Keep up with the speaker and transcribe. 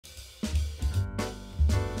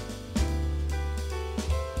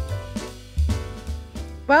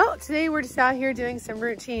Well, today we're just out here doing some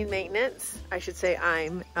routine maintenance. I should say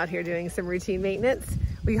I'm out here doing some routine maintenance.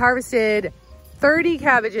 We harvested 30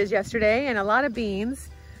 cabbages yesterday and a lot of beans.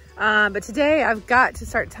 But today I've got to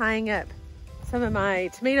start tying up some of my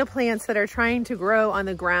tomato plants that are trying to grow on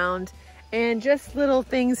the ground, and just little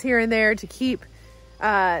things here and there to keep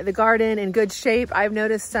the garden in good shape. I've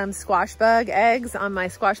noticed some squash bug eggs on my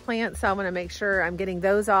squash plants, so I want to make sure I'm getting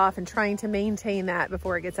those off and trying to maintain that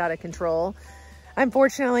before it gets out of control.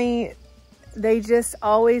 Unfortunately, they just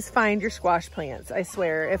always find your squash plants, I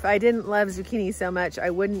swear. If I didn't love zucchini so much, I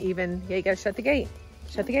wouldn't even, yeah, you gotta shut the gate.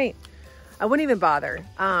 Shut the gate. I wouldn't even bother.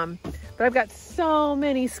 But I've got so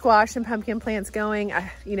many squash and pumpkin plants going.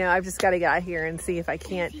 I've just gotta get out here and see if I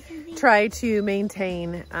can't try to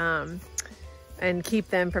maintain and keep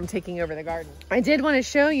them from taking over the garden. I did want to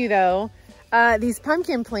show you though, these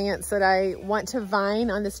pumpkin plants that I want to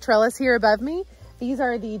vine on this trellis here above me. These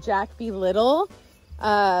are the Jack B. Little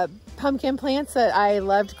pumpkin plants that I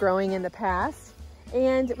loved growing in the past.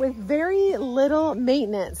 And with very little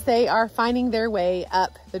maintenance, they are finding their way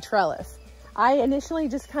up the trellis. I initially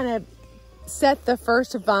just kind of set the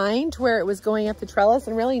first vine to where it was going up the trellis,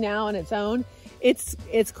 and really now on its own, it's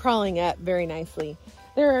crawling up very nicely.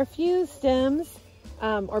 There are a few stems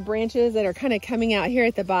or branches that are kind of coming out here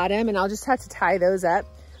at the bottom, and I'll just have to tie those up.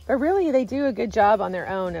 But really, they do a good job on their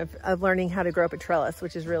own of learning how to grow up a trellis,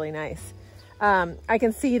 which is really nice. I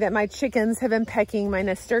can see that my chickens have been pecking my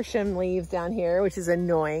nasturtium leaves down here, which is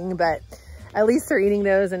annoying, but at least they're eating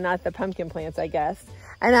those and not the pumpkin plants, I guess.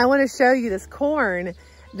 And I want to show you this corn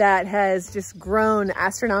that has just grown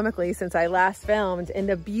astronomically since I last filmed, in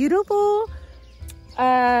the beautiful,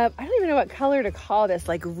 I don't even know what color to call this,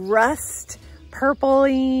 like rust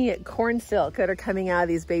purpley corn silk that are coming out of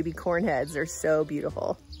these baby corn heads. They're so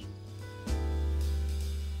beautiful.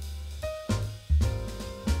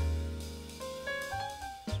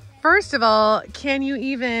 First of all, can you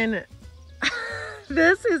even,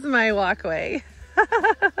 this is my walkway.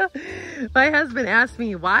 My husband asked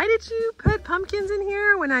me, why did you put pumpkins in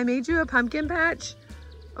here when I made you a pumpkin patch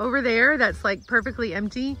over there that's like perfectly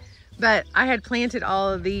empty? But I had planted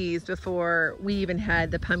all of these before we even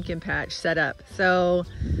had the pumpkin patch set up. So,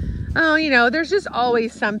 there's just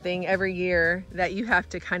always something every year that you have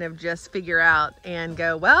to kind of just figure out and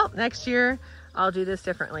go, well, next year I'll do this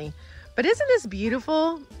differently. But isn't this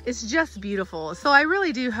beautiful? It's just beautiful. So I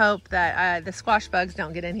really do hope that the squash bugs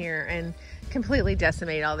don't get in here and completely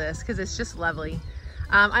decimate all this, because it's just lovely.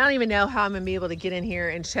 I don't even know how I'm gonna be able to get in here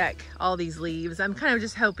and check all these leaves. I'm kind of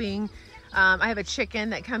just hoping. I have a chicken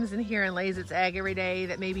that comes in here and lays its egg every day,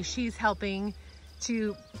 that maybe she's helping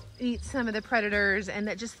to eat some of the predators, and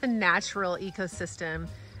that just the natural ecosystem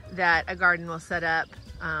that a garden will set up.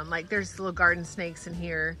 Like there's little garden snakes in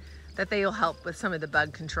here that they will help with some of the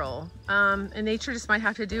bug control. And nature just might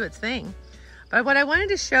have to do its thing. But what I wanted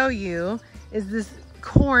to show you is this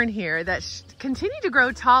corn here that continued to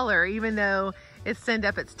grow taller even though it's thinned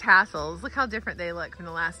up its tassels. Look how different they look from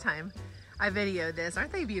the last time I videoed this.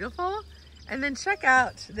 Aren't they beautiful? And then check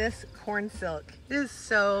out this corn silk. It is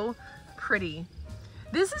so pretty.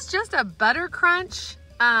 This is just a butter crunch,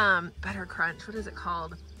 what is it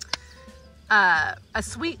called? A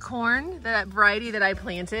sweet corn, that variety that I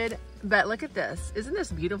planted. But look at this. Isn't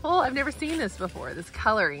this beautiful? I've never seen this before, this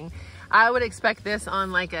coloring. I would expect this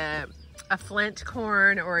on like a flint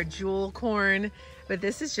corn or a jewel corn, but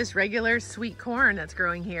this is just regular sweet corn that's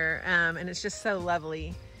growing here. And it's just so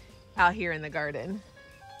lovely out here in the garden.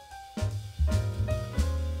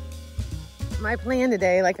 My plan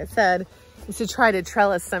today, like I said, is to try to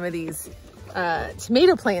trellis some of these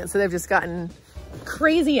tomato plants that have just gotten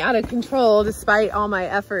crazy out of control despite all my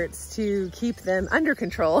efforts to keep them under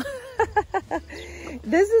control.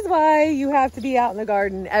 This is why you have to be out in the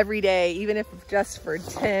garden every day, even if just for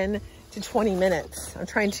 10 to 20 minutes. I'm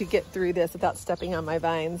trying to get through this without stepping on my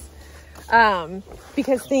vines,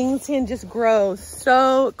 because things can just grow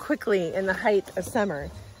so quickly in the height of summer.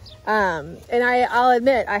 And I'll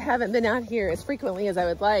admit, I haven't been out here as frequently as I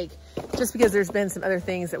would like, just because there's been some other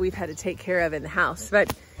things that we've had to take care of in the house.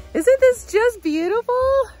 But isn't this just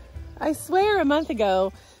beautiful? I swear a month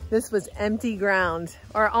ago, this was empty ground,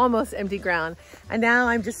 or almost empty ground. And now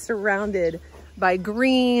I'm just surrounded by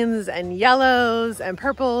greens and yellows and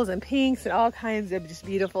purples and pinks and all kinds of just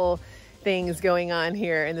beautiful things going on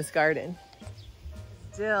here in this garden.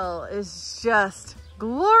 Dill is just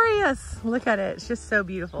glorious. Look at it, it's just so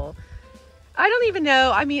beautiful. I don't even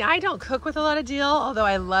know, I mean, I don't cook with a lot of dill, although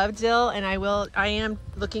I love dill, and I am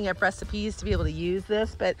looking up recipes to be able to use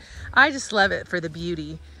this, but I just love it for the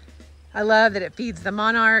beauty. I love that it feeds the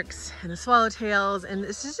monarchs and the swallowtails, and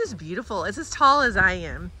this is just beautiful. It's as tall as I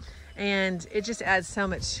am. and it just adds so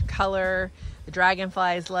much color. The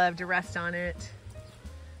dragonflies love to rest on it.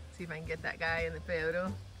 See if I can get that guy in the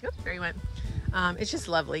photo. Yep, there he went. It's just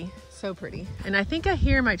lovely, so pretty. And I think I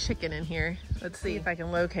hear my chicken in here. Let's see if I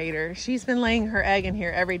can locate her. She's been laying her egg in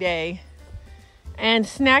here every day and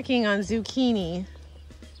snacking on zucchini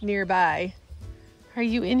nearby. Are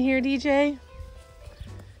you in here, DJ?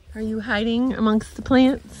 Are you hiding amongst the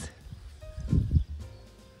plants?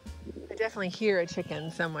 I definitely hear a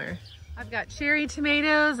chicken somewhere. I've got cherry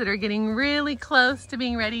tomatoes that are getting really close to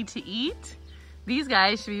being ready to eat. These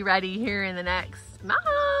guys should be ready here in the next,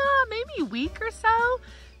 maybe week or so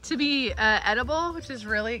to be edible, which is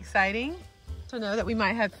really exciting to know that we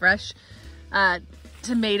might have fresh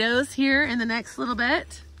tomatoes here in the next little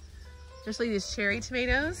bit. Especially these cherry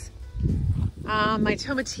tomatoes. My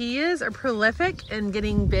tomatillas are prolific and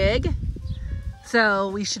getting big. So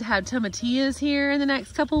we should have tomatillas here in the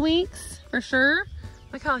next couple weeks for sure.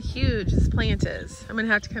 Look how huge this plant is. I'm gonna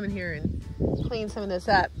have to come in here and clean some of this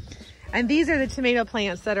up. And these are the tomato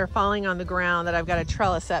plants that are falling on the ground that I've got to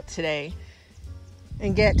trellis up today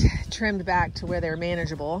and get trimmed back to where they're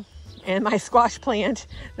manageable. And my squash plant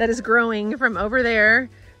that is growing from over there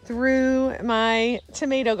through my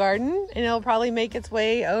tomato garden, and it'll probably make its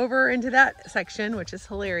way over into that section, which is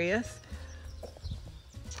hilarious.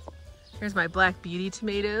 Here's my black beauty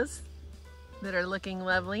tomatoes that are looking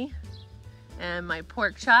lovely. And my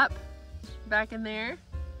pork chop back in there.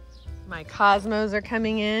 My cosmos are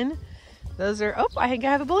coming in. Those are, oh, I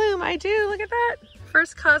have a bloom. I do, look at that.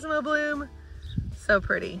 First cosmo bloom, so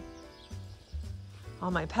pretty.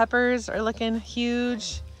 All my peppers are looking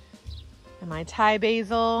huge. And my Thai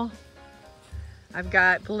basil. I've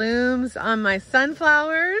got blooms on my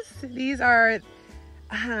sunflowers. These are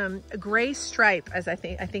gray stripe, as I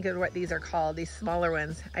think of what these are called, these smaller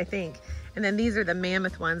ones, I think. And then these are the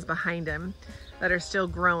mammoth ones behind them that are still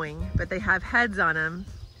growing, but they have heads on them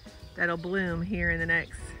that'll bloom here in the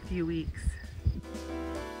next few weeks.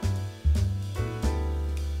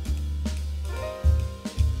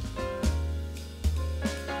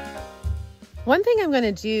 One thing I'm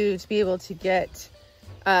gonna do to be able to get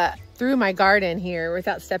through my garden here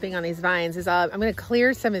without stepping on these vines is I'm gonna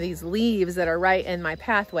clear some of these leaves that are right in my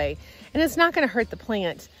pathway. And it's not gonna hurt the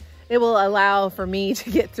plant. It will allow for me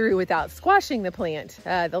to get through without squashing the plant.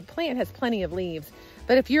 The plant has plenty of leaves.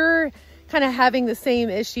 But if you're kind of having the same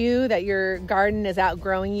issue that your garden is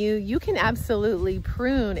outgrowing you, you can absolutely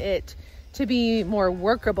prune it to be more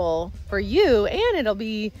workable for you, and it'll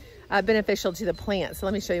be beneficial to the plant. So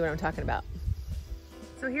let me show you what I'm talking about.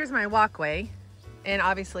 So here's my walkway, and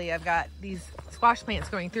obviously I've got these squash plants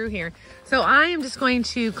going through here. So I am just going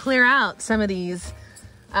to clear out some of these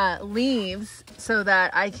leaves so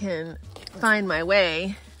that I can find my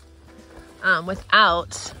way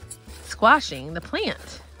without squashing the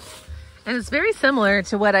plant. And it's very similar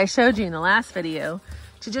to what I showed you in the last video,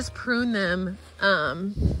 to just prune them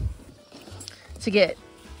to get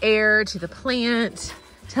air to the plant,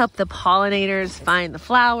 to help the pollinators find the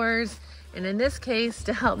flowers, and in this case,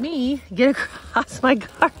 to help me get across my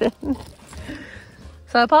garden.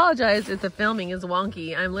 So I apologize if the filming is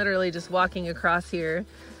wonky. I'm literally just walking across here,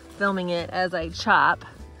 filming it as I chop.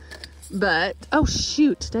 But, oh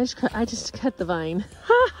shoot, I just cut the vine.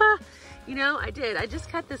 You know, I did. I just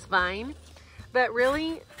cut this vine, but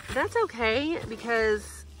really, that's okay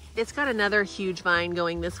because it's got another huge vine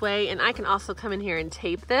going this way, and I can also come in here and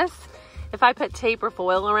tape this. If I put tape or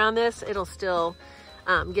foil around this, it'll still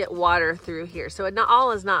get water through here. So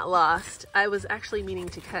all is not lost. I was actually meaning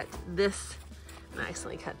to cut this, and I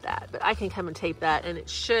accidentally cut that, but I can come and tape that, and it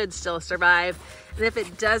should still survive. And if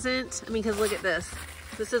it doesn't, I mean, because look at this.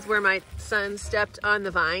 This is where my son stepped on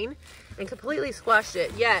the vine and completely squashed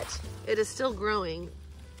it, yet it is still growing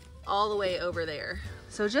all the way over there.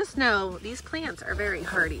 So just know these plants are very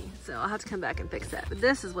hardy, so I'll have to come back and fix that. But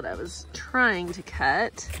this is what I was trying to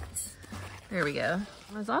cut. There we go.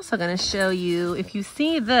 I was also gonna show you, if you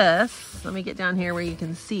see this, let me get down here where you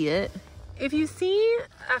can see it. If you see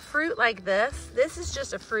a fruit like this, this is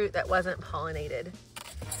just a fruit that wasn't pollinated.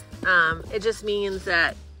 It just means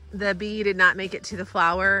that the bee did not make it to the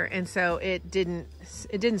flower, and so it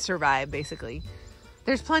didn't survive, basically.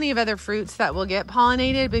 There's plenty of other fruits that will get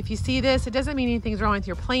pollinated, but if you see this, it doesn't mean anything's wrong with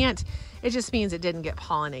your plant. It just means it didn't get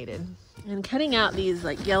pollinated. And cutting out these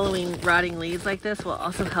like yellowing, rotting leaves like this will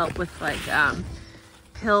also help with like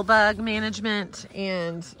pill bug management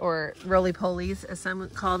or roly-polies, as some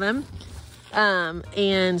call them,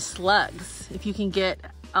 and slugs. If you can get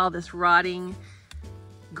all this rotting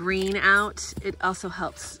green out, it also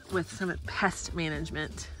helps with some pest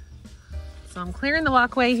management. So I'm clearing the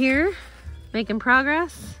walkway here, making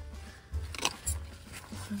progress.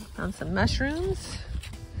 Found some mushrooms,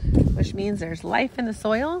 which means there's life in the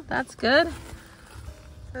soil. That's good.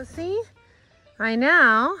 So see, I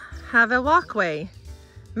now have a walkway,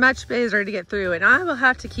 much easier to get through, and I will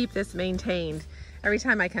have to keep this maintained every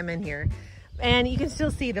time I come in here. And you can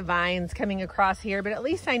still see the vines coming across here, but at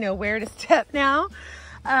least I know where to step now,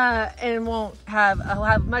 and I'll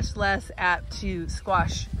have much less apt to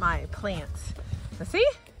squash my plants. So see,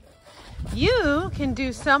 you can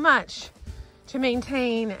do so much to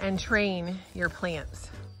maintain and train your plants.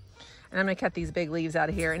 And I'm gonna cut these big leaves out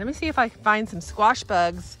of here, and let me see if I can find some squash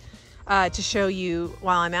bugs to show you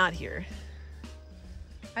while I'm out here.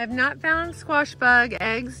 I have not found squash bug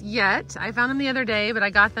eggs yet. I found them the other day, but I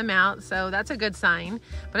got them out, so that's a good sign.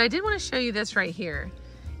 But I did want to show you this right here.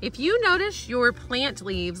 If you notice your plant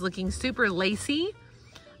leaves looking super lacy,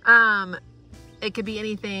 it could be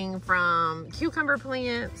anything from cucumber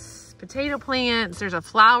plants, potato plants. There's a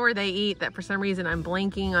flower they eat that for some reason I'm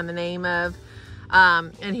blanking on the name of.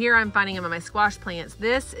 And here I'm finding them on my squash plants.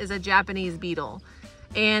 This is a Japanese beetle,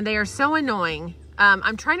 and they are so annoying.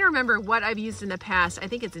 I'm trying to remember what I've used in the past. I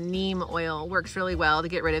think it's neem oil, works really well to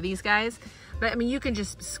get rid of these guys. But I mean, you can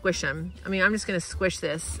just squish them. I mean, I'm just gonna squish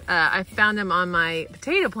this. I found them on my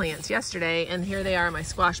potato plants yesterday, and here they are on my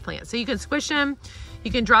squash plants. So you can squish them,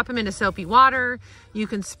 you can drop them into soapy water, you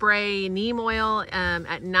can spray neem oil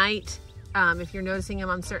at night if you're noticing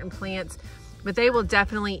them on certain plants, but they will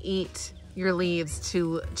definitely eat your leaves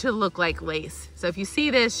to look like lace. So if you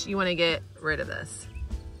see this, you wanna get rid of this.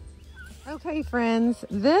 Okay friends,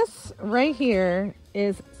 this right here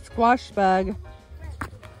is squash bug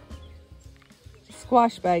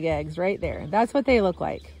eggs right there. That's what they look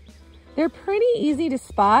like. They're pretty easy to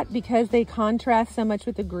spot because they contrast so much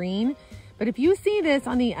with the green. But if you see this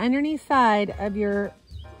on the underneath side of your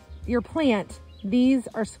plant, these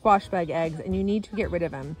are squash bug eggs and you need to get rid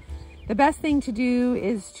of them. The best thing to do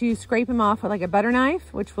is to scrape them off with like a butter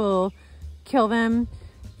knife, which will kill them,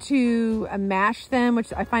 to mash them,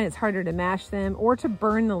 which I find it's harder to mash them, or to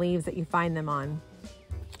burn the leaves that you find them on.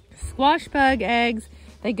 Squash bug eggs,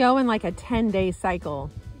 they go in like a 10-day cycle.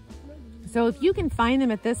 So if you can find them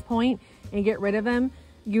at this point and get rid of them,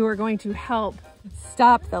 you are going to help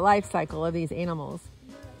stop the life cycle of these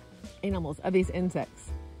of these insects.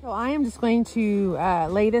 So I am just going to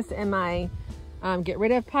lay this in my get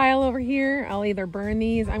rid of pile over here. I'll either burn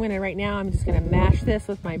these. I'm just gonna mash this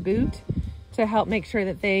with my boot to help make sure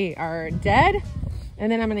that they are dead.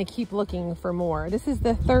 And then I'm gonna keep looking for more. This is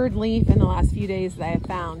the third leaf in the last few days that I have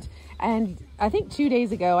found. And I think 2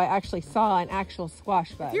 days ago, I actually saw an actual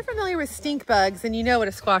squash bug. If you're familiar with stink bugs, then you know what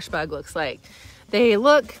a squash bug looks like. They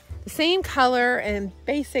look the same color and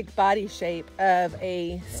basic body shape of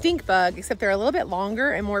a stink bug, except they're a little bit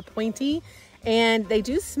longer and more pointy. And they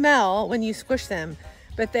do smell when you squish them,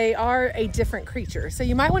 but they are a different creature. So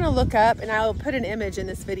you might want to look up, and I'll put an image in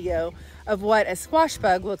this video of what a squash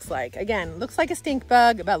bug looks like. Again, looks like a stink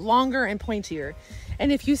bug, but longer and pointier.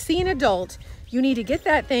 And if you see an adult, you need to get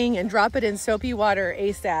that thing and drop it in soapy water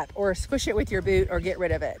ASAP, or squish it with your boot or get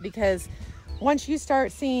rid of it. Because once you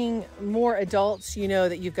start seeing more adults, you know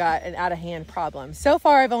that you've got an out-of-hand problem. So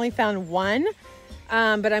far, I've only found one,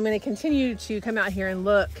 but I'm going to continue to come out here and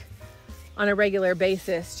look on a regular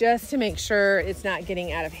basis just to make sure it's not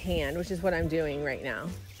getting out of hand, which is what I'm doing right now,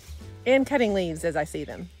 and cutting leaves as I see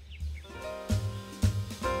them.